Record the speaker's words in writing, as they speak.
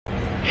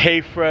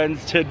Hey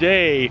friends,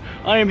 today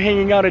I am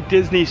hanging out at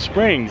Disney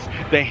Springs.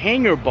 The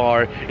Hangar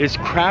Bar is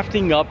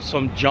crafting up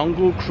some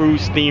Jungle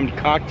Cruise themed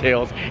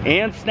cocktails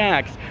and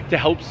snacks to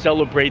help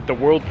celebrate the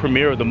world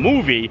premiere of the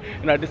movie,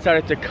 and I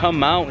decided to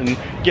come out and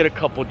get a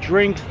couple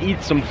drinks,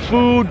 eat some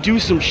food, do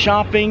some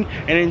shopping,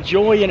 and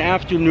enjoy an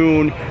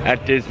afternoon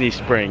at Disney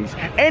Springs.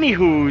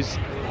 Anywho's,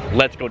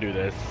 let's go do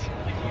this.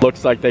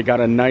 Looks like they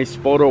got a nice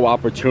photo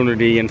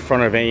opportunity in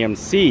front of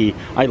AMC.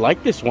 I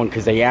like this one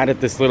because they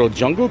added this little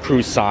Jungle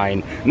Cruise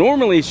sign.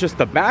 Normally it's just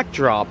the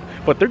backdrop,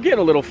 but they're getting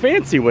a little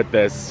fancy with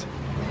this.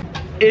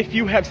 If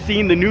you have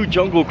seen the new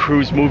Jungle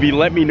Cruise movie,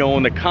 let me know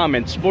in the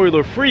comments.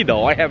 Spoiler free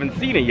though, I haven't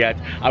seen it yet.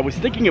 I was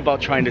thinking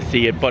about trying to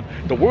see it, but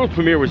the world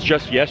premiere was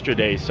just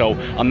yesterday, so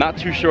I'm not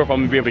too sure if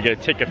I'm gonna be able to get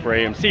a ticket for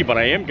AMC, but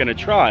I am gonna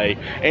try.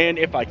 And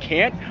if I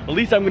can't, at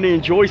least I'm gonna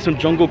enjoy some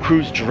Jungle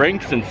Cruise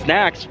drinks and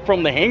snacks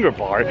from the Hangar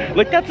Bar.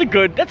 Like that's a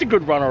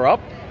good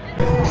runner-up.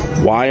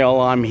 While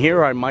I'm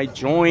here, I might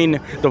join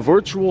the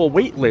virtual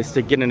wait list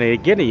to get into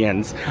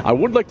Gideon's. I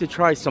would like to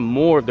try some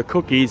more of the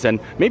cookies and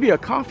maybe a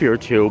coffee or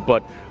two,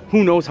 but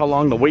who knows how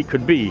long the wait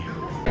could be.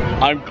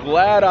 I'm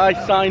glad I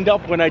signed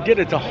up when I did.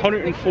 It's a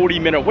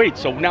 140-minute wait,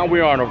 so now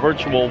we're on a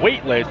virtual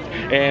wait list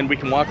and we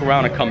can walk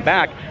around and come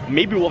back.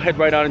 Maybe we'll head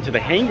right out into the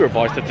Hangar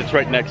Bar since it's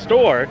right next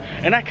door,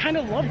 and I kind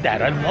of love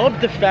that. I love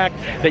the fact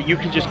that you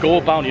can just go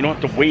about, you don't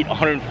have to wait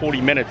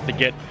 140 minutes to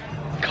get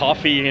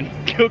coffee and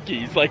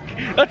cookies. Like,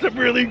 that's a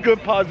really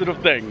good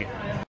positive thing.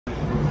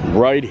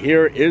 Right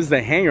here is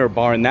the Hangar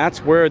Bar, and that's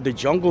where the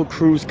Jungle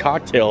Cruise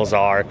cocktails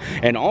are.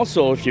 And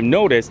also, if you've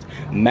noticed,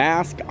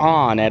 mask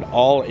on at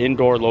all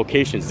indoor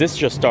locations. This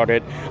just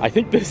started, I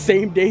think, the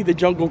same day the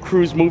Jungle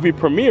Cruise movie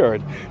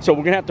premiered. So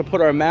we're gonna have to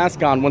put our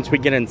mask on once we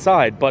get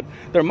inside, but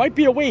there might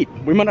be a wait.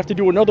 We might have to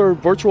do another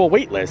virtual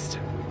wait list.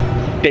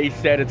 They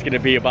said it's gonna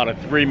be about a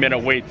 3-minute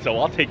wait, so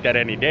I'll take that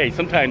any day.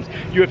 Sometimes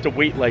you have to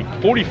wait like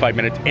 45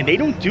 minutes, and they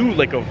don't do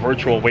like a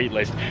virtual wait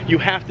list. You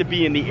have to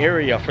be in the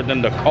area for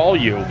them to call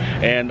you,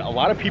 and a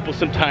lot of people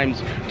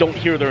sometimes don't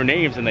hear their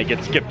names and they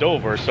get skipped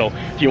over. So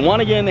if you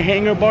wanna get in the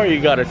Hangar Bar, you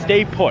gotta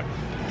stay put.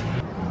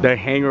 The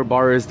Hangar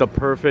Bar is the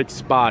perfect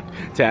spot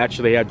to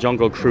actually have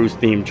Jungle Cruise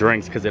themed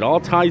drinks because it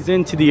all ties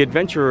into the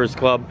Adventurers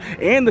Club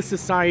and the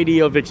Society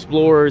of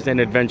Explorers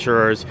and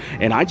Adventurers,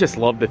 and I just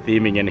love the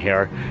theming in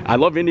here. I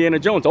love Indiana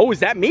Jones. Oh,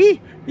 is that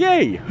me?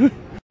 Yay!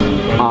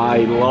 I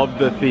love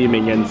the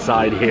theming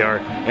inside here,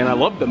 and I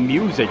love the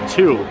music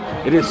too.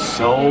 It is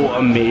so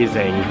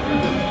amazing.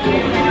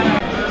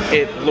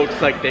 It looks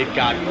like they've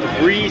got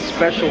 3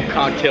 special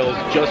cocktails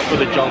just for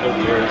the Jungle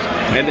Cruise,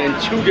 and then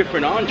 2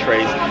 different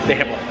entrees. They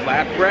have a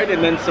flatbread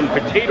and then some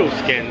potato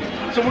skins.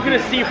 So we're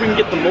gonna see if we can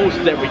get the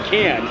most that we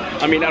can.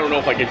 I mean, I don't know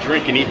if I could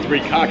drink and eat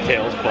 3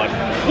 cocktails, but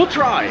we'll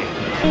try.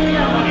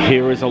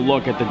 Here is a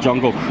look at the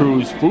Jungle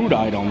Cruise food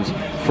items.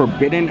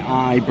 Forbidden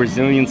Eye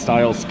Brazilian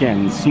style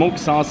skins, smoked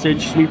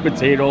sausage, sweet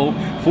potato,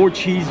 4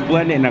 cheese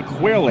blend, and a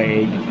quail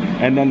egg.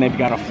 And then they've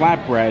got a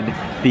flatbread,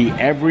 the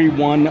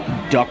Everyone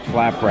duck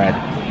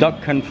flatbread, duck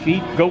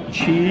confit, goat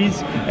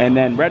cheese, and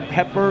then red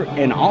pepper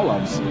and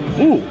olives.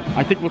 Ooh,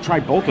 I think we'll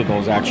try both of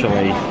those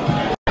actually.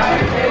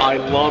 I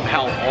love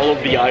how all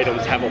of the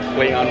items have a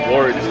play on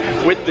words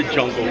with the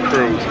Jungle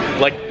Cruise.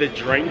 Like the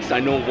drinks, I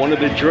know one of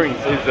the drinks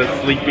is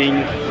a sleeping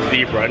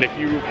zebra. And if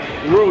you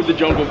rode the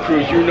Jungle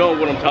Cruise, you know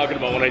what I'm talking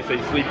about when I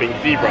say sleeping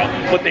zebra.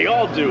 But they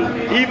all do,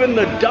 even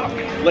the duck.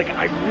 Like,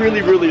 I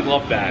really, really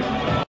love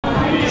that.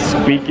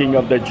 Speaking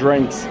of the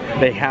drinks,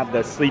 they have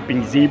the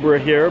Sleeping Zebra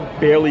here,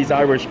 Bailey's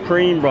Irish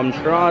Cream, Rum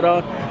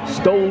Strata,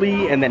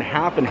 Stoli, and then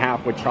half and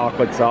half with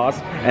chocolate sauce.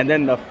 And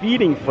then the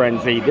Feeding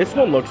Frenzy, this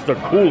one looks the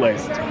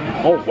coolest.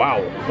 Oh wow,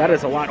 that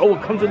is a lot. Oh,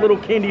 it comes with little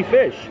candy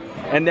fish.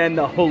 And then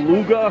the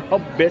Haluga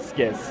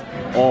Hibiscus.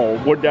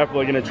 Oh, we're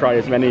definitely gonna try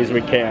as many as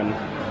we can.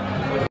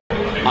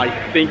 I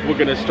think we're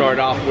gonna start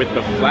off with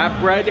the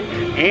flatbread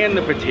and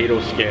the potato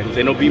skins.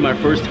 It'll be my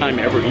first time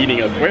ever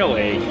eating a quail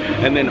egg.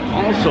 And then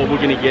also we're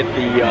gonna get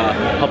the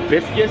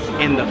hibiscus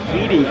and the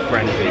Feeding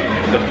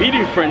Frenzy. The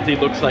Feeding Frenzy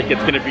looks like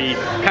it's gonna be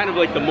kind of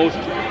like the most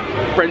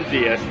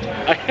frenziest.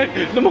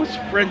 The most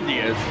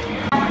frenziest.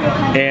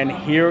 And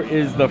here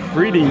is the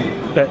feeding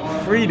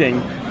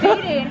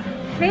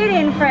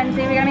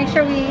frenzy. We gotta make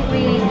sure we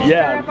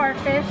stir up our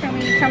fish and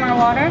we chum our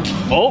water.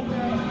 Oh,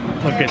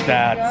 look at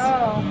that.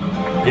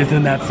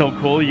 Isn't that so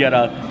cool? You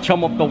gotta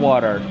chum up the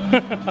water.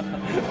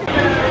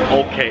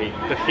 Okay,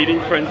 the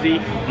Feeding Frenzy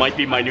might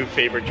be my new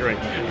favorite drink.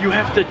 You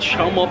have to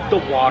chum up the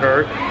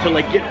water to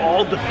like get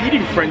all the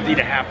Feeding Frenzy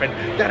to happen.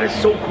 That is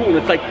so cool.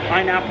 It's like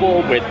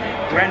pineapple with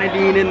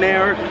grenadine in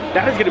there.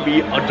 That is gonna be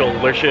a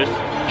delicious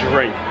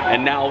drink.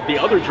 And now the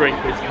other drink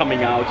is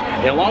coming out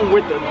along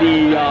with the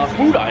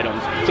food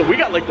items. So we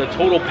got like the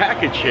total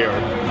package here.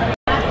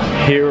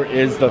 Here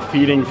is the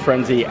Feeding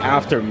Frenzy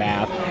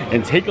Aftermath,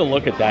 and take a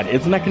look at that.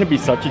 Isn't that going to be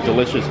such a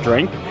delicious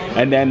drink?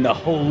 And then the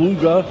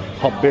Haluga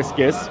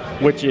Hibiscus,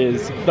 which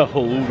is the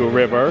Haluga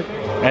River.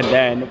 And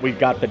then we've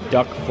got the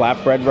duck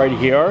flatbread right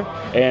here,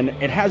 and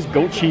it has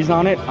goat cheese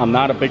on it. I'm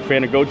not a big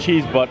fan of goat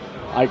cheese, but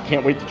I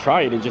can't wait to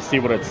try it and just see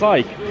what it's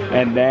like.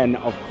 And then,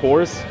 of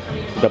course,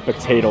 the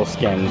potato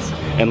skins.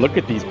 And look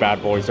at these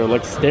bad boys. They're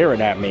like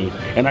staring at me.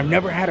 And I've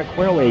never had a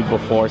quail egg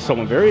before, so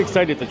I'm very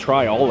excited to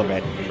try all of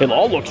it. It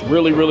all looks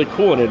really, really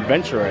cool and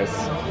adventurous.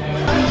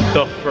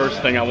 The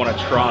first thing I want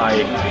to try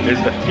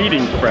is the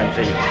feeding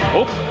frenzy.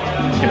 Oh,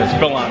 it's gonna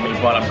spill on me,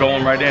 but I'm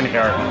going right in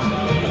here.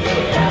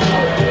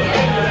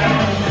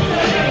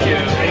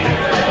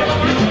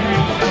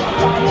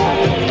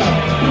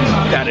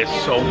 That is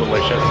so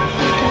delicious.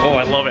 Oh,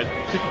 I love it.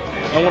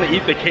 I want to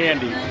eat the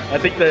candy. I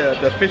think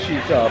the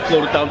fishies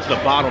floated down to the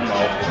bottom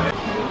though.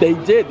 They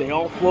did. They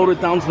all floated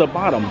down to the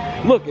bottom.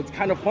 Look, it's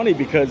kind of funny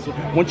because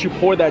once you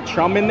pour that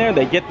chum in there,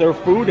 they get their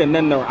food and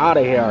then they're out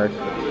of here.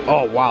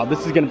 Oh wow,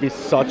 this is gonna be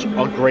such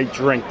a great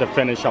drink to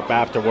finish up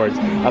afterwards.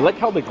 I like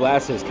how the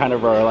glasses kind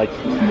of are like,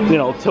 you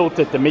know,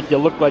 tilted to make you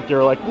look like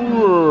you're like,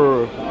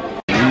 ooh.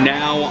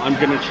 Now I'm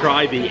gonna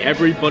try the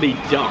Everybody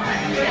Duck.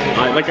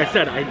 Like I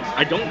said,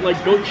 I don't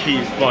like goat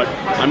cheese, but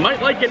I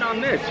might like it on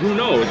this. Who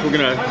knows? We're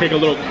gonna take a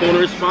little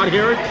corner spot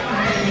here.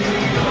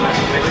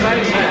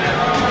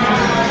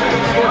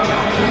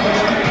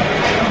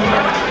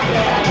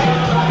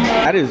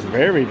 That is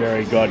very,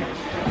 very good.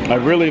 I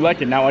really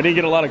like it. Now, I didn't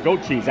get a lot of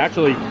goat cheese.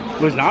 Actually,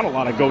 there's not a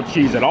lot of goat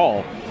cheese at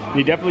all.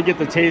 You definitely get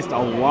to taste a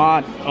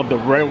lot of the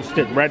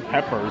roasted red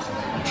peppers,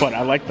 but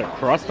I like the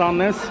crust on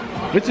this.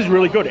 This is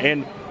really good,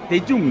 and they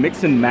do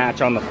mix and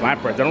match on the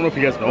flatbreads. I don't know if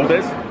you guys know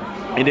this.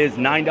 It is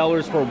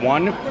 $9 for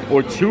one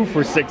or two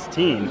for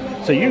 16.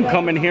 So you can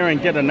come in here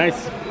and get a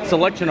nice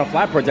selection of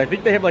flatbreads. I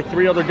think they have like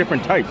 3 other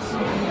different types.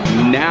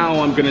 Now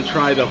I'm gonna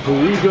try the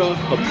Beluga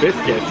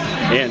hibiscus,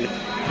 and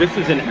this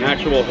is an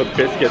actual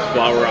hibiscus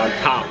flower on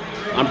top.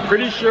 I'm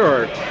pretty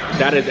sure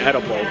that is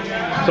edible.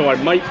 So I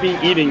might be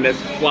eating this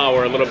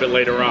flower a little bit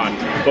later on.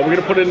 But we're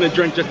gonna put it in the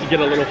drink just to get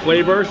a little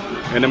flavor,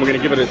 and then we're gonna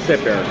give it a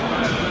sip here.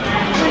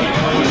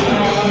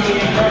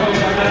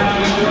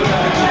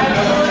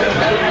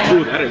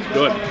 Ooh, that is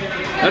good.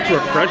 That's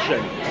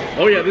refreshing.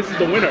 Oh yeah, this is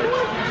the winner.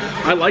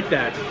 I like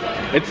that.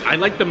 I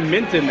like the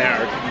mint in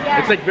there.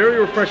 It's like very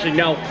refreshing.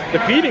 Now, the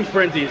feeding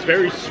frenzy is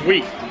very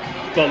sweet,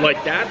 but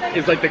like that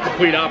is like the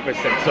complete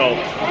opposite. So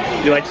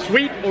you like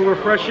sweet or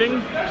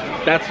refreshing,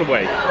 that's the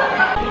way.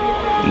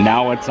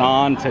 Now it's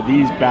on to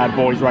these bad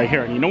boys right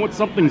here. And you know what,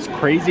 something's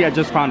crazy I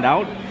just found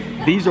out?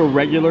 These are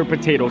regular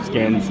potato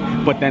skins,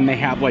 but then they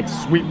have like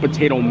sweet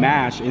potato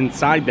mash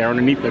inside there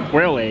underneath the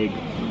quail egg.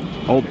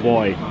 Oh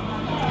boy,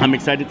 I'm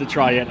excited to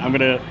try it. I'm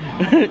gonna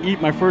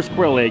eat my first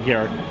quail egg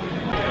here.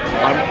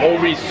 I'm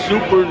always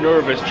super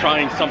nervous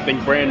trying something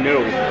brand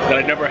new that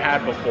I never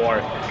had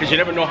before, because you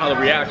never know how the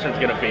reaction's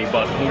gonna be,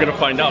 but we're gonna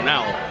find out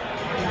now.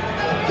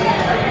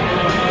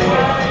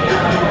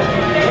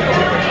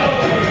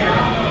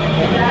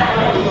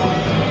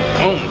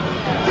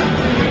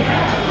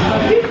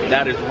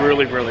 That is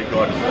really, really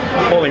good.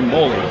 Holy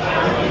moly.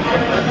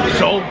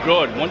 So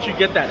good. Once you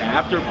get that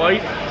after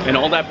bite and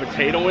all that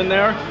potato in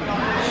there,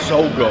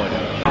 so good.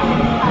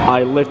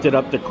 I lifted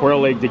up the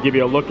quail egg to give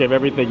you a look at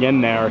everything in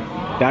there.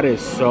 That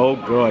is so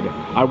good.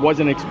 I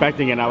wasn't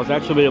expecting it. I was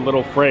actually a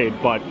little afraid,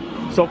 but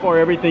so far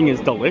everything is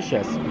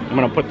delicious. I'm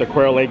gonna put the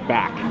quail egg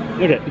back.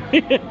 Look at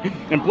it.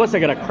 And plus I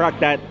gotta crack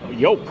that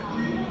yolk.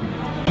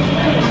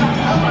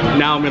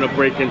 Now I'm gonna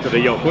break into the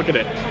yolk. Look at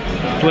it.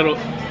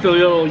 It's a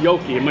little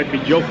yolky. It might be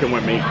joking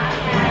with me.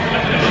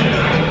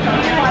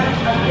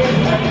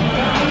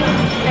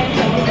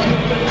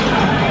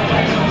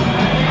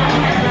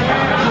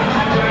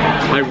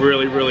 I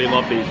really, really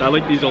love these. I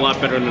like these a lot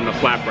better than the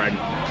flatbread.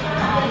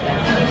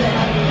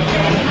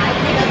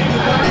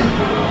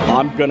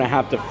 I'm gonna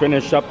have to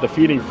finish up the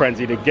feeding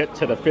frenzy to get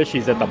to the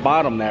fishies at the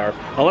bottom there,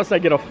 unless I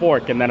get a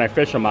fork and then I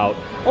fish them out.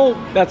 Oh,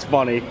 that's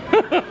funny.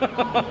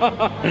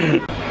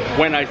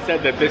 When I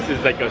said that this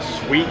is like a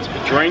sweet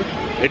drink,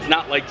 it's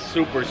not like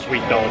super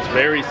sweet though. It's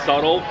very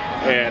subtle,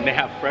 and they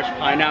have fresh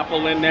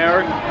pineapple in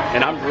there,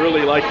 and I'm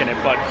really liking it.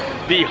 But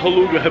the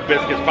Beluga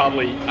hibiscus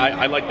probably,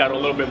 I like that a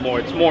little bit more.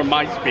 It's more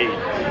my speed.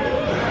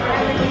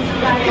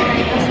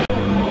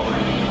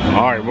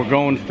 All right, we're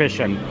going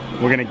fishing.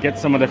 We're gonna get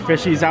some of the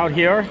fishies out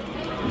here.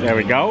 There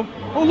we go.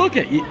 Oh, look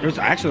at, there's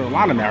actually a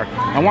lot in there.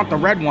 I want the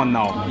red one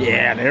though.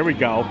 Yeah, there we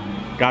go.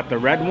 Got the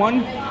red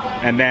one,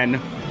 and then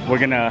we're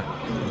gonna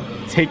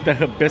take the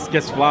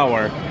hibiscus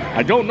flower.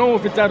 I don't know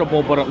if it's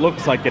edible, but it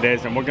looks like it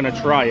is, and we're gonna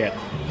try it.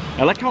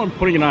 I like how I'm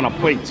putting it on a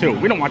plate too.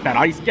 We don't want that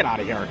ice. Get out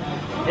of here.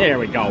 There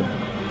we go.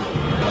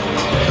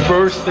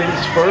 First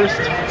things first,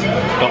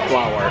 the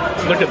flower.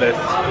 Look at this.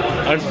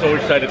 I'm so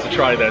excited to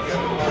try this.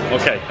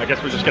 Okay, I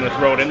guess we're just gonna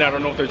throw it in there. I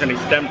don't know if there's any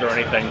stems or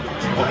anything.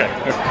 Okay.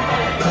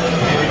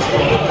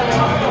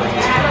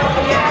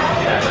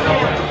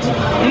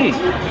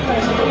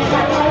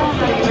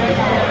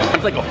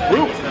 It's like a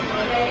fruit.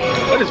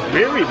 That is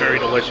very, very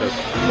delicious.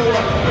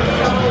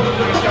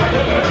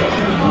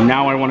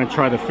 Now I want to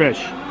try the fish.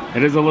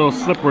 It is a little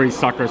slippery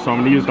sucker, so I'm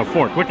going to use the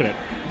fork. Look at it.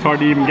 It's hard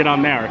to even get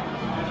on there.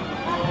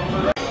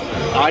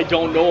 I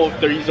don't know if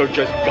these are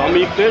just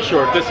gummy fish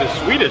or if this is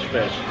Swedish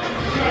fish.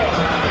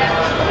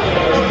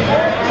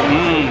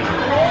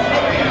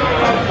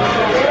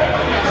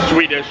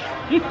 Swedish.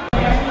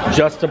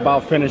 Just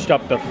about finished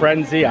up the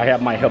frenzy. I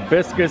have my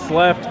hibiscus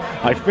left.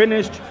 I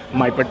finished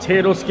my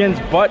potato skins,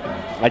 but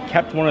I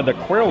kept one of the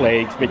quail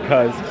eggs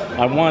because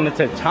I wanted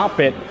to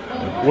top it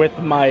with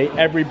my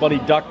everybody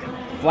duck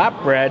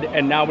flatbread,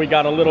 and now we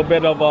got a little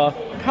bit of a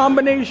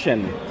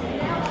combination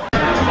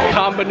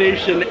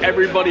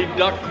everybody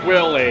duck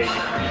quail egg.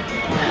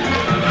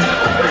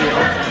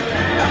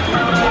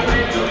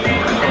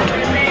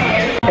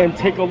 And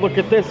take a look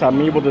at this.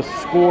 I'm able to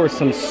score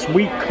some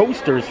sweet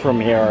coasters from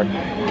here.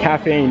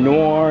 Cafe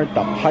Noir,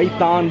 the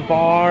Python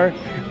Bar,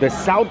 the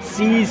South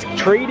Seas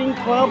Trading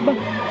Club,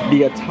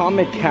 the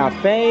Atomic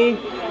Cafe.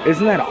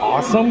 Isn't that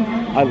awesome?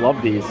 I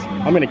love these.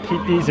 I'm gonna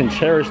keep these and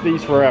cherish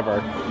these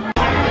forever.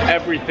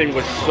 Everything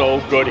was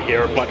so good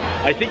here, but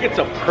I think it's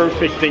a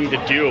perfect thing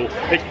to do,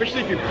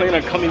 especially if you plan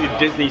on coming to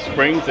Disney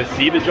Springs to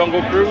see the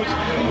Jungle Cruise.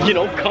 You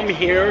know, come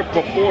here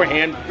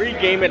beforehand,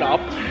 pre-game it up,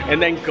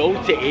 and then go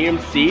to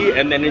AMC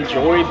and then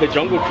enjoy the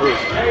Jungle Cruise.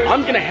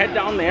 I'm gonna head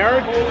down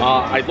there.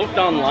 I looked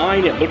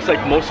online, it looks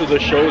like most of the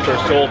shows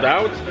are sold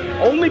out,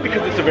 only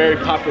because it's a very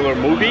popular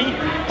movie.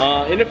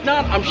 And if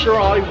not, I'm sure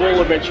I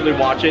will eventually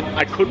watch it.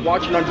 I could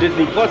watch it on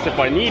Disney Plus if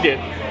I need it,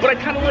 but I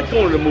kind of like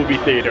going to the movie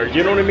theater,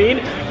 you know what I mean?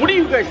 What do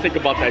you guys think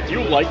about that? Do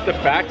you like the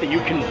fact that you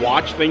can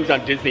watch things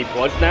on Disney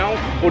Plus now?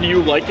 Or do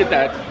you like it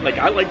that, like,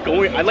 I like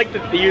the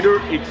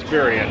theater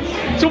experience.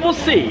 So we'll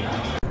see.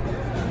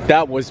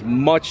 That was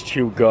much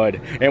too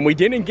good. And we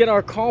didn't get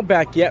our call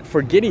back yet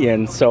for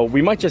Gideon, so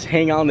we might just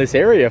hang out in this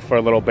area for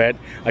a little bit.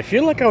 I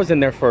feel like I was in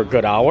there for a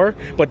good hour,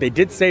 but they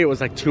did say it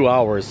was like 2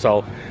 hours,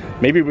 so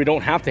maybe we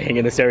don't have to hang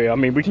in this area. I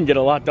mean, we can get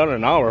a lot done in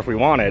an hour if we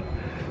wanted.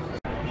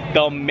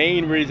 The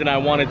main reason I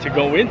wanted to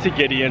go into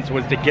Gideon's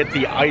was to get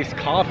the iced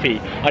coffee.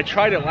 I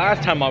tried it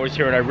last time I was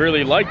here and I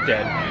really liked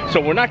it.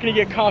 So we're not gonna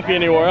get coffee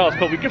anywhere else,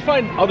 but we can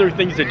find other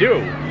things to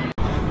do.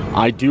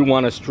 I do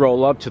want to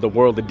stroll up to the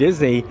World of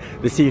Disney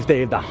to see if they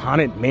have the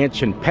Haunted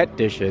Mansion pet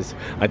dishes.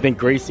 I think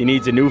Gracie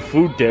needs a new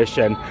food dish,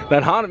 and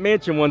that Haunted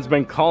Mansion one's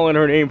been calling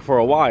her name for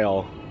a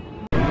while.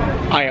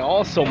 I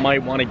also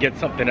might want to get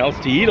something else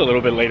to eat a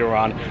little bit later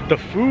on. The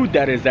food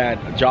that is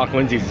at Jock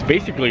Lindsey's is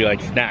basically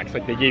like snacks.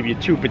 Like they gave you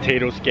 2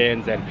 potato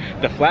skins, and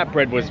the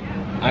flatbread was,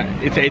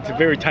 it's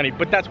very tiny,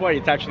 but that's why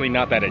it's actually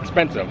not that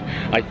expensive.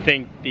 I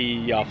think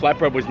the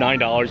flatbread was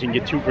 $9, you can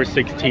get 2 for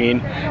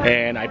 $16,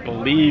 and I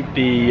believe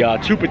the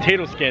 2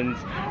 potato skins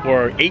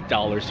were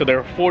 $8, so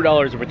they're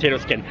 $4 a potato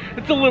skin.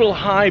 It's a little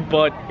high,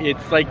 but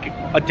it's like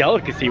a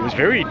delicacy. It was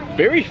very,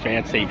 very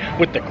fancy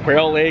with the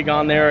quail egg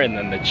on there, and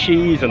then the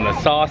cheese and the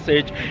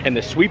sausage and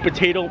the sweet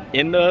potato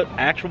in the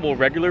actual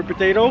regular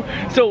potato.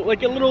 So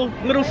like a little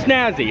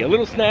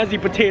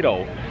snazzy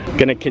potato.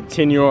 Gonna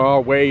continue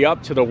our way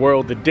up to the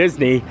World of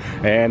Disney,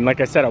 and like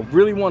I said, I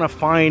really want to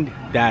find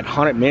that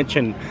Haunted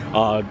Mansion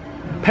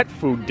pet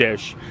food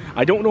dish.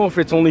 I don't know if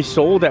it's only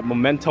sold at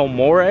Memento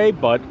Mori,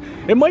 but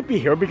it might be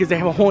here because they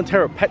have a whole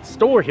entire pet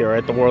store here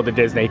at the World of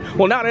Disney.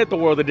 Well, not at the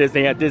World of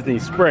Disney, at Disney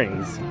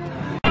Springs.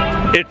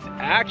 It's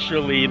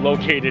actually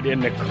located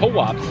in the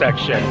co-op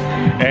section,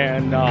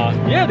 and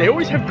yeah, they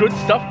always have good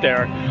stuff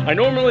there. I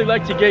normally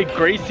like to get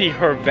Gracie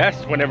her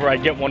vest whenever I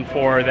get one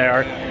for her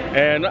there,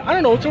 and I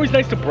don't know, it's always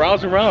nice to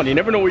browse around. You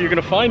never know what you're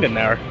gonna find in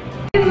there.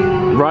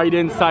 Right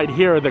inside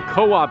here, the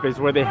co-op is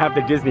where they have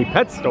the Disney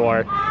pet store,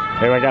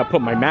 and I gotta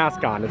put my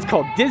mask on. It's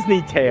called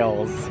Disney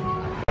Tales.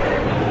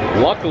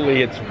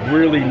 Luckily, it's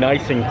really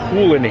nice and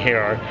cool in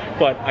here,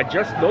 but I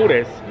just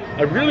noticed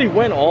I really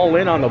went all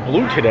in on the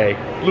blue today.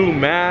 Blue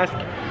mask,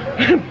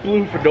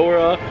 blue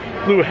fedora,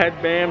 blue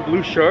headband,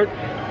 blue shirt.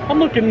 I'm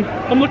looking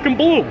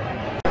blue.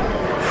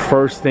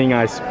 First thing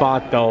I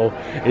spot though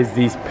is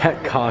these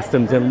pet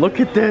costumes, and look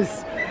at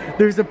this.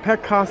 There's a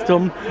pet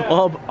costume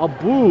of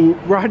Abu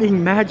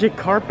riding magic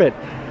carpet.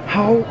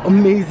 How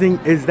amazing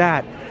is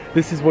that?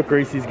 This is what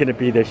Gracie's gonna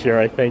be this year,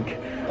 I think.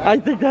 I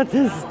think that's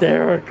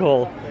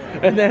hysterical.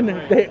 And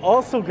then they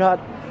also got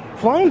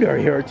Flounder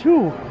here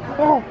too.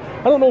 Oh,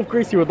 I don't know if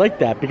Gracie would like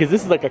that because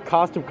this is like a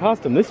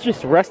costume. This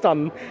just rests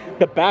on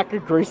the back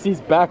of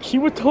Gracie's back. She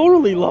would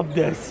totally love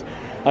this.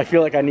 I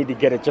feel like I need to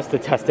get it just to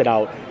test it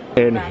out.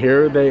 And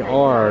here they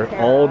are,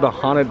 all the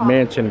Haunted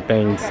Mansion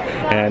things.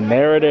 And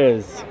there it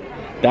is.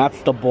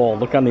 That's the bowl.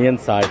 Look on the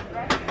inside.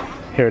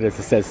 Here it is.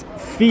 It says,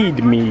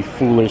 "Feed me,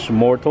 foolish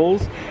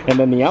mortals." And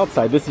then the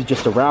outside, this is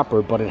just a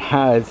wrapper, but it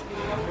has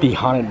the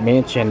Haunted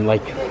Mansion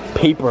like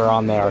paper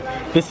on there.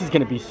 This is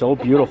gonna be so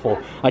beautiful.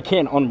 I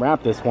can't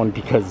unwrap this one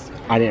because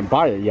I didn't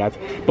buy it yet,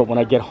 but when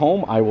I get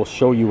home, I will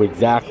show you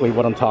exactly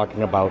what I'm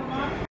talking about.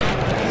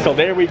 So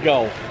there we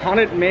go.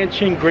 Haunted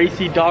Mansion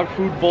Gracie dog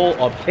food bowl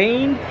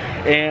obtained,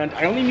 and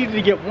I only needed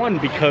to get one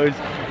because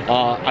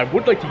I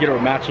would like to get her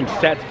matching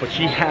sets, but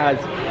she has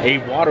a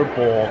water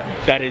bowl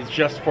that is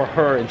just for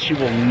her, and she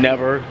will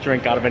never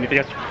drink out of anything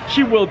else.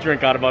 She will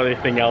drink out of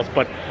anything else,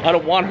 but I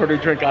don't want her to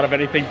drink out of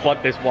anything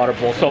but this water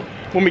bowl. So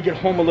when we get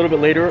home a little bit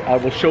later, I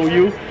will show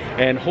you,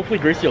 and hopefully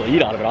Gracie will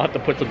eat out of it. I'll have to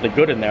put something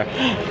good in there.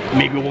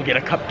 Maybe we'll get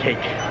a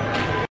cupcake.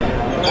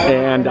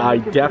 And I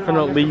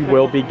definitely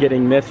will be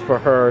getting this for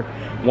her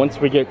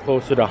once we get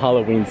closer to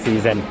Halloween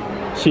season.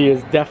 She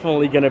is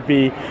definitely gonna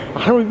be,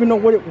 I don't even know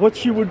what would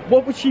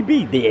she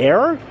be? The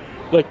air?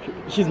 Like,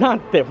 she's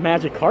not the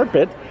magic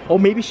carpet. Oh,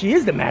 maybe she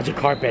is the magic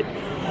carpet.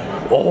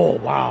 Oh,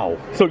 wow.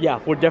 So yeah,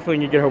 we're definitely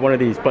gonna get her one of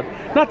these, but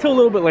not till a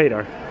little bit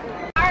later.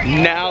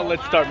 Now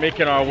let's start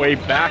making our way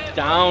back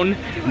down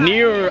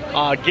near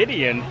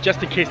Gideon,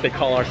 just in case they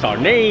call us our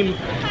name.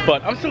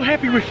 But I'm so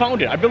happy we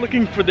found it. I've been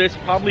looking for this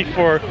probably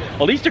for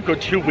at least a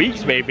good 2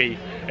 weeks maybe,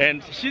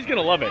 and she's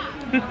gonna love it.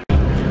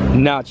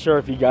 Not sure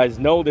if you guys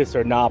know this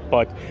or not,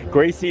 but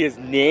Gracie is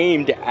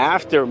named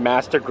after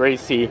Master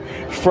Gracie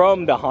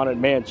from the Haunted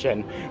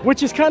Mansion,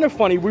 which is kind of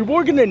funny. We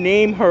were gonna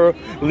name her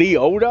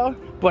Leota,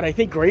 but I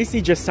think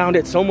Gracie just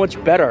sounded so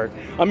much better.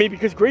 I mean,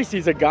 because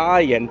Gracie's a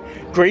guy and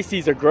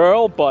Gracie's a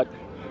girl, but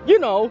you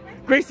know,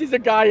 Gracie's a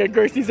guy and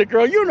Gracie's a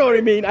girl, you know what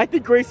I mean? I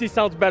think Gracie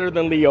sounds better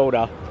than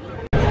Leota.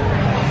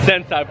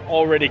 Since I've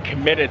already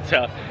committed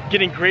to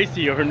getting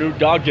Gracie her new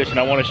dog dish, and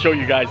I want to show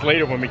you guys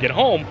later when we get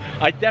home,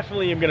 I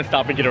definitely am going to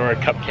stop and get her a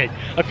cupcake.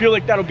 I feel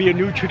like that'll be a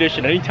new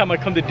tradition. Anytime I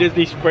come to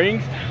Disney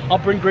Springs, I'll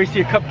bring Gracie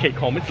a cupcake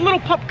home. It's a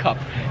little pup cup.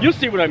 You'll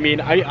see what I mean.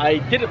 I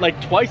did it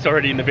like twice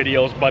already in the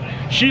videos, but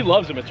she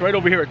loves them. It's right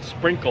over here at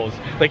Sprinkles.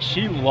 Like,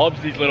 she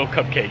loves these little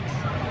cupcakes.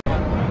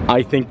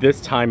 I think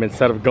this time,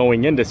 instead of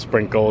going into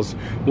Sprinkles,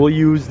 we'll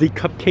use the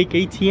cupcake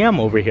ATM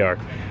over here.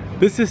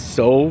 This is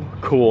so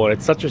cool, and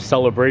it's such a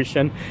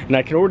celebration, and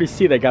I can already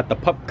see they got the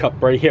pup cup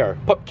right here.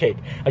 Pup cake.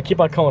 I keep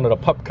on calling it a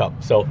pup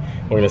cup. So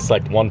we're gonna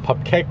select one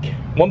pup cake.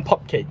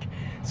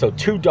 So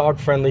 2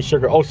 dog-friendly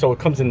sugar. Oh, so it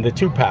comes in the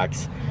 2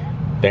 packs.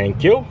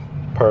 Thank you.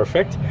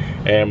 Perfect.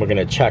 And we're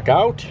gonna check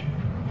out.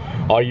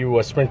 Are you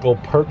a Sprinkle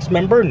Perks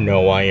member?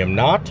 No, I am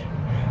not.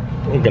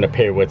 I'm gonna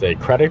pay with a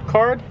credit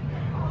card.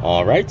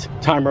 All right,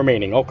 time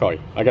remaining. Okay,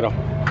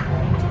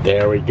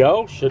 there we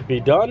go, should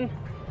be done.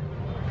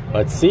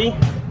 Let's see.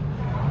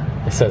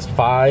 It says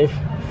 5,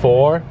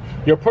 4.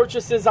 Your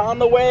purchase is on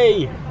the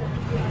way.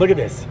 Look at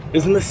this.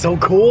 Isn't this so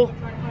cool?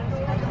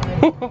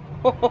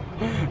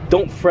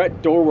 Don't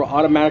fret, door will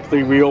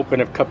automatically reopen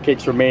if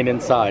cupcakes remain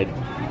inside.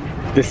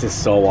 This is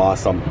so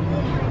awesome.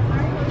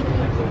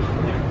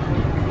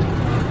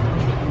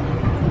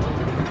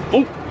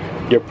 Oh,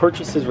 your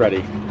purchase is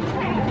ready.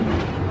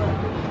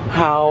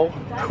 How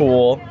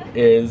cool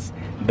is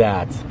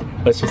that?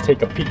 Let's just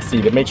take a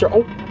peek-see to make sure.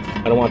 Oh,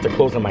 I don't want it to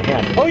close on my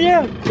hand. Oh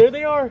yeah, there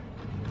they are.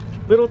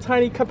 Little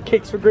tiny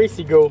cupcakes for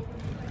Gracie go.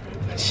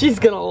 She's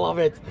gonna love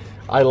it.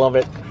 I love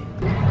it.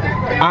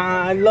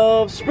 I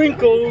love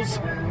Sprinkles.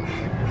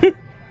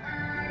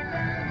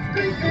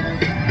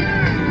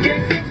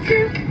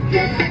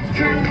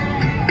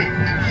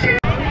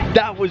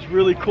 That was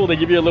really cool. They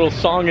give you a little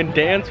song and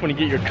dance when you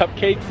get your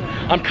cupcakes.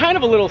 I'm kind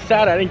of a little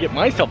sad I didn't get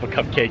myself a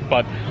cupcake,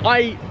 but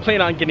I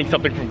plan on getting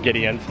something from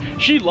Gideon's.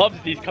 She loves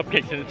these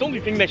cupcakes, and it's the only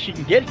thing that she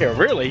can get here,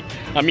 really.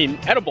 I mean,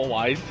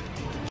 edible-wise.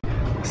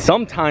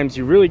 Sometimes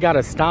you really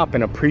gotta stop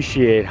and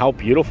appreciate how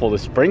beautiful the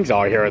springs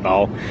are here,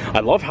 though. I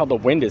love how the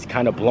wind is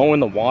kind of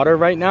blowing the water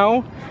right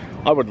now.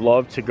 I would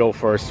love to go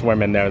for a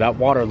swim in there. That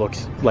water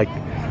looks like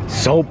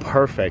so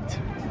perfect.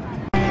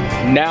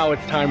 Now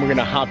it's time we're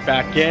gonna hop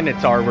back in.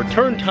 It's our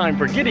return time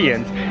for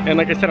Gideon's. And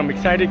like I said, I'm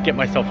excited to get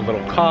myself a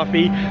little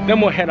coffee. Then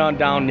we'll head on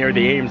down near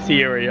the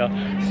AMC area,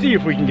 see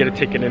if we can get a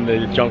ticket into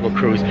the Jungle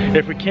Cruise.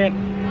 If we can't,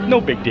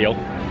 no big deal.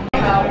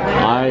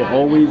 I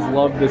always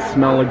love the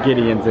smell of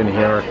Gideon's in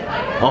here.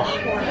 Oh,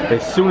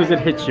 as soon as it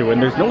hits you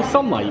and there's no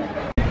sunlight.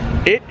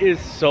 It is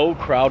so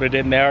crowded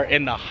in there,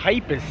 and the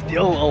hype is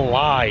still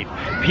alive.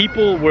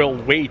 People will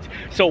wait.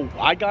 So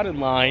I got in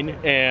line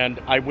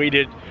and I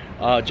waited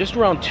just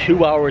around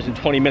 2 hours and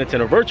 20 minutes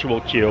in a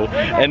virtual queue.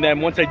 And then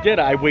once I did,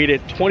 I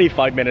waited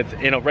 25 minutes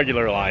in a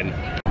regular line.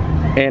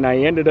 And I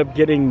ended up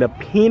getting the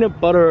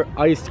peanut butter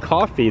iced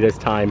coffee this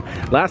time.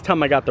 Last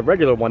time I got the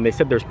regular one, they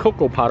said there's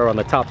cocoa powder on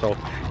the top, so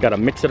gotta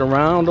mix it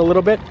around a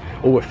little bit.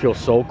 Oh, it feels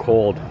so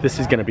cold. This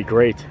is gonna be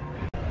great.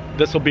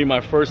 This will be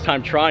my first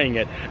time trying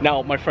it.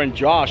 Now, my friend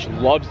Josh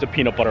loves the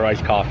peanut butter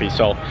iced coffee,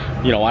 so,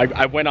 you know,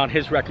 I went on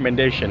his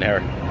recommendation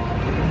here.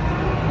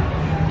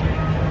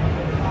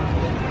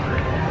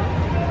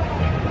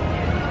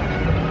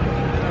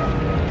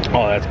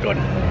 Oh, that's good.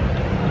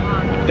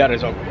 That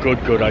is a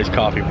good iced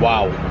coffee.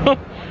 Wow.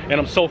 And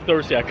I'm so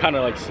thirsty, I kind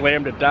of like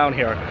slammed it down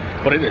here,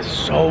 but it is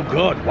so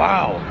good.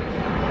 Wow.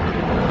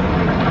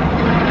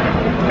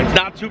 It's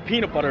not too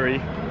peanut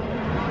buttery,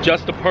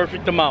 just the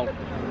perfect amount.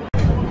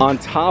 On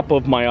top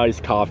of my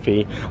iced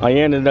coffee, I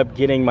ended up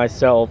getting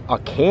myself a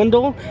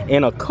candle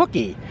and a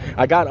cookie.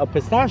 I got a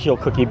pistachio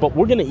cookie, but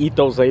we're gonna eat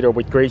those later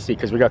with Gracie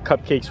because we got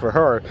cupcakes for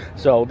her.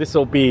 So this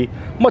will be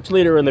much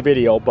later in the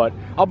video, but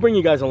I'll bring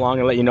you guys along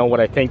and let you know what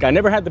I think. I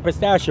never had the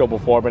pistachio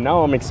before, but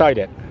now I'm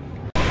excited.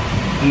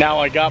 Now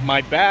I got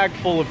my bag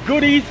full of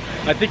goodies.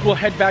 I think we'll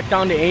head back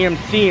down to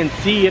AMC and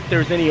see if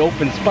there's any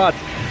open spots.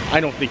 I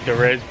don't think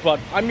there is, but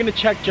I'm gonna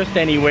check just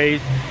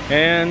anyways.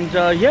 And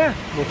yeah,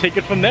 we'll take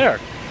it from there.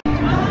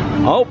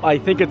 Oh, I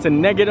think it's a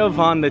negative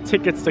on the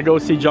tickets to go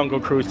see Jungle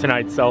Cruise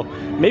tonight, so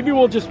maybe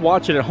we'll just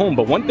watch it at home.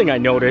 But one thing I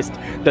noticed,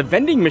 the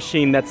vending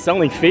machine that's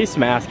selling face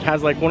masks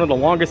has like one of the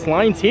longest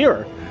lines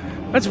here.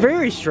 That's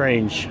very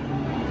strange.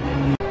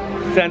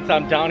 Since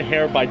I'm down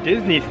here by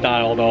Disney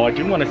Style though, I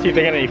do want to see if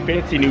they got any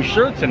fancy new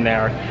shirts in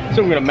there.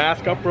 So I'm gonna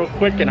mask up real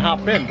quick and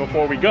hop in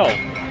before we go.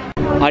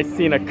 I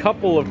seen a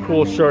couple of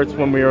cool shirts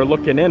when we were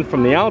looking in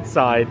from the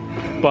outside,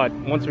 but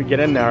once we get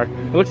in there,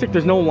 it looks like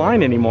there's no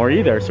line anymore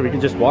either, so we can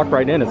just walk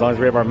right in as long as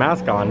we have our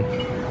mask on.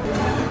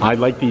 I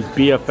like these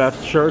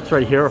BFF shirts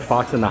right here,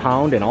 Fox and the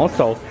Hound, and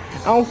also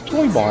Al's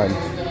Toy Barn.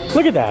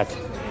 Look at that.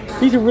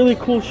 These are really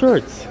cool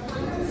shirts.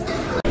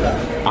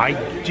 I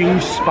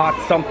do spot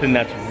something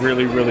that's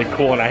really, really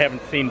cool and I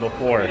haven't seen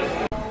before.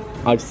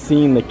 I've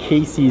seen the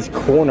Casey's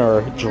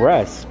Corner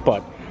dress,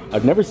 but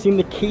I've never seen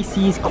the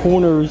Casey's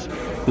Corners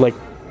like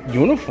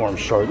uniform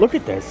shirt. Look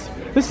at this.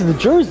 This is a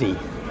jersey.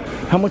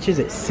 How much is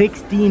it?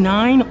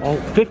 $69? Oh,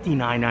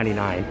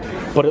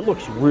 $59.99. But it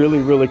looks really,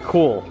 really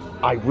cool.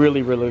 I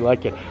really, really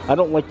like it. I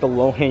don't like the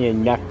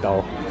low-hanging neck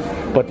though.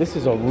 But this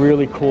is a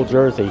really cool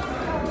jersey.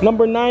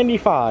 Number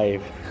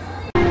 95.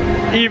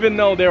 Even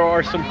though there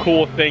are some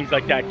cool things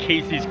like that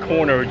Casey's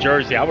Corner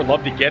jersey, I would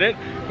love to get it,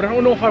 but I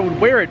don't know if I would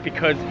wear it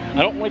because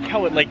I don't like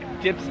how it like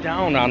dips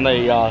down on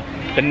the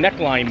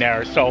neckline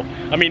there. So,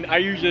 I mean, I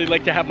usually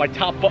like to have my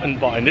top button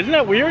buttoned. Isn't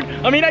that weird?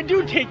 I mean, I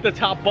do take the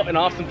top button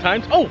off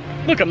sometimes. Oh,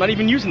 look, I'm not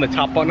even using the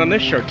top button on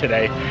this shirt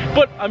today.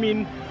 But, I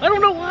mean, I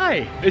don't know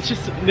why. It's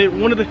just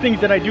one of the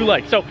things that I do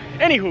like. So,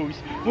 anywho's,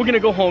 we're gonna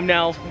go home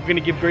now. We're gonna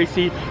give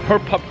Gracie her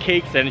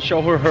cupcakes and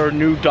show her her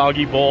new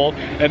doggy bowl.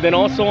 And then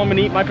also I'm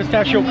gonna eat my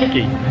pistachio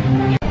cookie.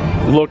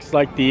 Looks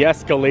like the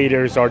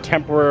escalators are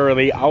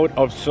temporarily out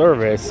of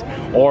service,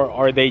 or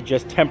are they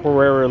just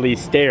temporarily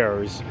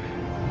stairs?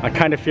 I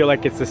kind of feel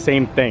like it's the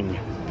same thing.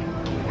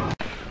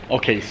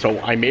 Okay, so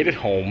I made it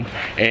home,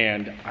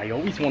 and I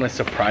always want to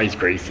surprise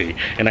Gracie,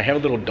 and I have a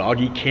little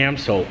doggy cam,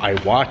 so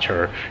I watch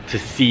her to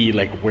see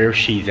like where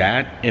she's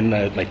at in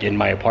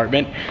my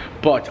apartment.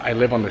 But I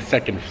live on the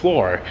second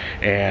floor,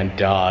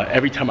 and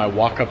every time I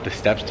walk up the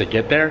steps to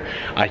get there,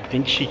 I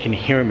think she can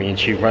hear me, and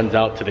she runs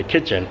out to the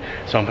kitchen.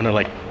 So I'm gonna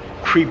like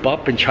creep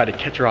up and try to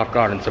catch her off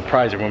guard and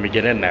surprise her when we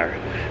get in there.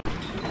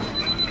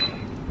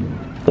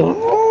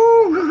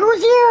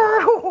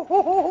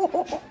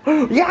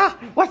 Yeah,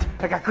 what?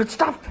 I got good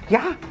stuff.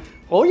 Yeah.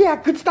 Oh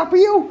yeah, good stuff for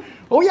you.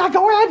 Oh yeah,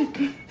 go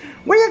ahead.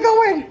 Where you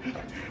going?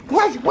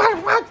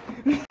 What?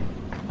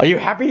 Are you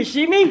happy to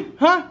see me?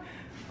 Huh?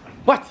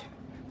 What?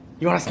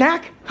 You want a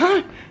snack?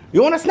 Huh?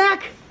 You want a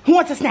snack? Who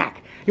wants a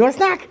snack? You want a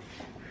snack?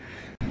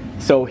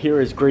 So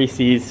here is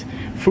Gracie's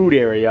food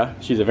area.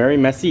 She's a very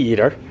messy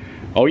eater.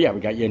 Oh yeah, we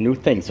got you a new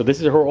thing. So this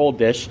is her old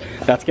dish.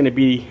 That's gonna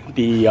be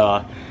the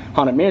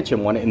Haunted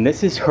Mansion one, and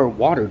this is her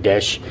water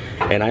dish.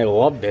 And I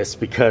love this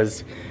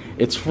because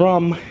it's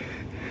from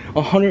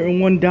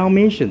 101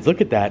 Dalmatians.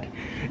 Look at that.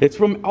 It's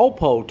from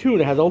Alpo too,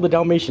 and it has all the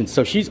Dalmatians.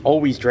 So she's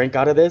always drank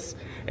out of this,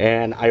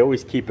 and I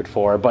always keep it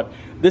for her. But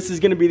this is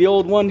gonna be the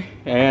old one,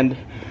 and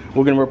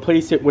we're gonna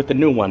replace it with the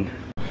new one.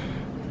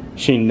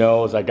 She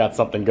knows I got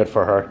something good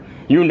for her.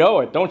 You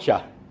know it, don't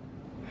ya?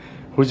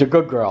 Who's a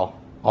good girl?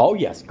 Oh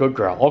yes, good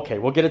girl. Okay,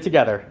 we'll get it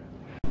together.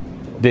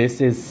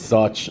 This is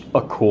such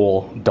a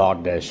cool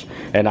dog dish.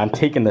 And I'm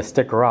taking the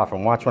sticker off,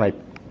 and watch when I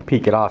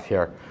peek it off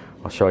here.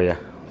 I'll show you.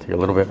 Take a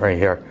little bit right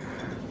here.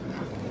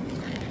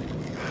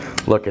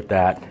 Look at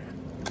that.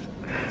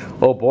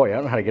 Oh boy, I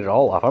don't know how to get it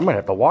all off. I might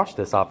have to wash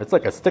this off. It's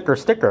like a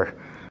sticker.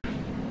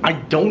 I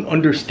don't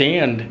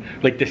understand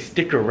like the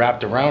sticker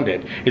wrapped around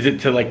it. Is it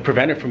to like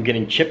prevent it from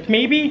getting chipped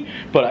maybe?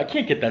 But I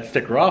can't get that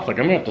sticker off. Like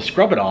I'm gonna have to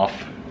scrub it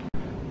off.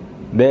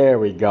 There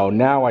we go.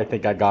 Now I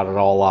think I got it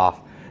all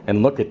off.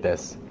 And look at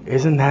this.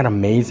 Isn't that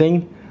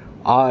amazing?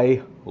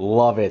 I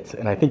love it.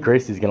 And I think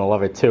Gracie's gonna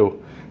love it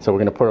too. So we're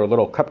gonna put our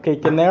little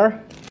cupcake in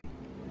there.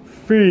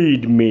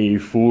 Feed me,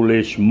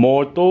 foolish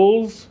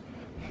mortals.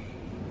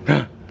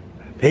 There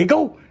you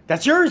go.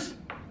 That's yours.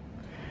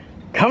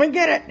 Come and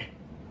get it.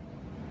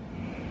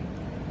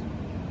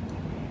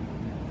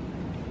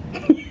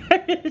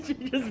 She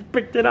just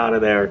picked it out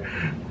of there.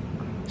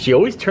 She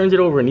always turns it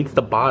over and eats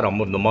the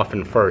bottom of the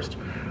muffin first.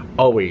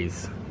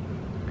 Always.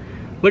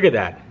 Look at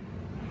that.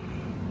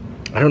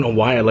 I don't know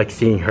why I like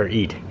seeing her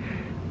eat.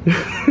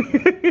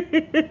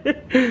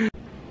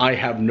 I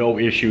have no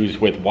issues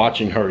with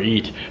watching her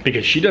eat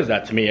because she does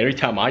that to me. Every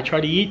time I try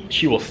to eat,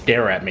 she will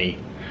stare at me.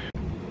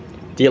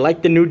 Do you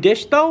like the new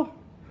dish though?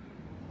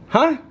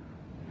 Huh?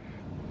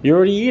 You're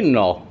already eating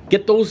all.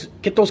 Get those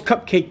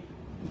cupcake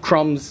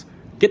crumbs.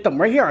 Get them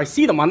right here. I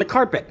see them on the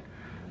carpet.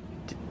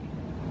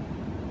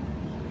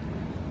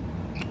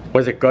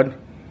 Was it good?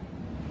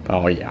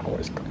 Oh yeah, it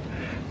was good.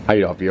 I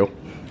love you.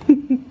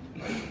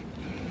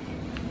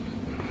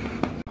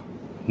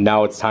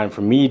 Now it's time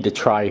for me to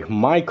try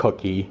my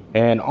cookie,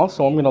 and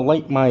also I'm gonna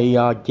light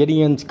my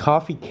Gideon's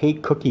coffee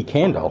cake cookie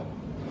candle.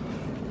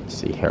 Let's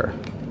see here.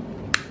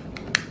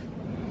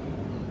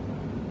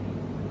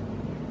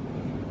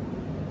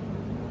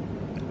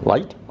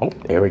 Light. Oh,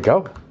 there we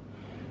go.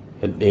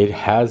 It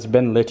has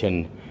been lit.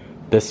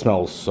 This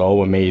smells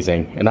so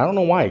amazing, and I don't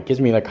know why, it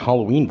gives me like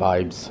Halloween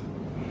vibes.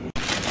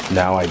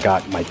 Now I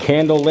got my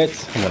candle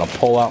lit. I'm gonna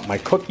pull out my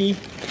cookie.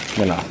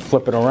 I'm gonna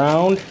flip it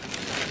around.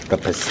 The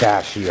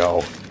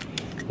pistachio.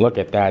 Look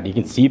at that. You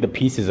can see the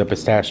pieces of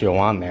pistachio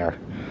on there.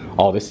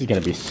 Oh, this is gonna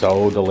be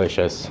so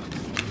delicious.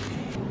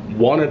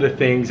 One of the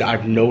things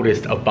I've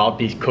noticed about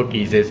these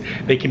cookies is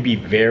they can be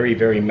very,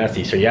 very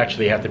messy. So you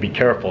actually have to be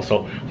careful.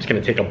 So I'm just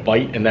gonna take a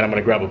bite and then I'm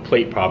gonna grab a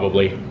plate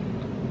probably.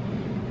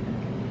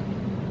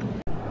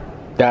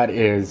 That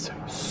is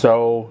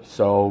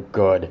so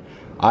good.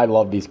 I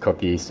love these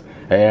cookies.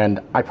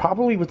 And I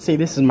probably would say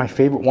this is my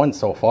favorite one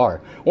so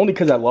far. Only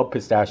because I love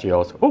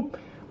pistachios. Oop,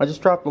 I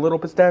just dropped a little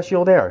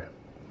pistachio there.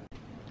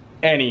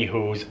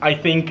 Anywho's, I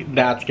think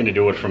that's gonna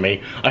do it for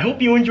me. I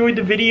hope you enjoyed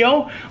the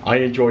video. I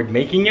enjoyed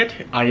making it.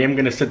 I am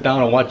gonna sit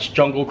down and watch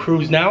Jungle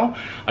Cruise now.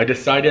 I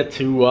decided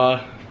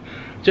to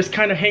just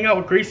kind of hang out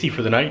with Gracie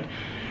for the night.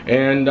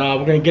 And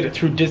we're gonna get it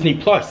through Disney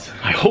Plus.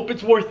 I hope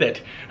it's worth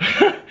it.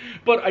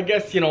 But I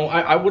guess, you know,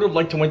 I would have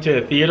liked to went to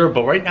the theater,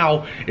 but right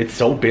now it's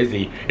so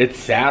busy. It's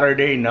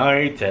Saturday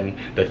night and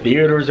the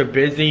theaters are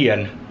busy,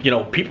 and you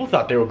know, people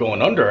thought they were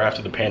going under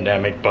after the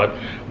pandemic, but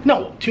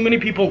no, too many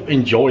people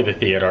enjoy the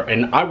theater,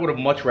 and I would have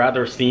much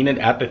rather seen it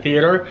at the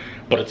theater,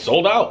 but it's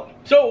sold out.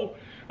 So,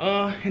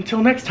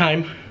 until next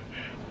time,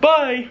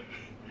 bye!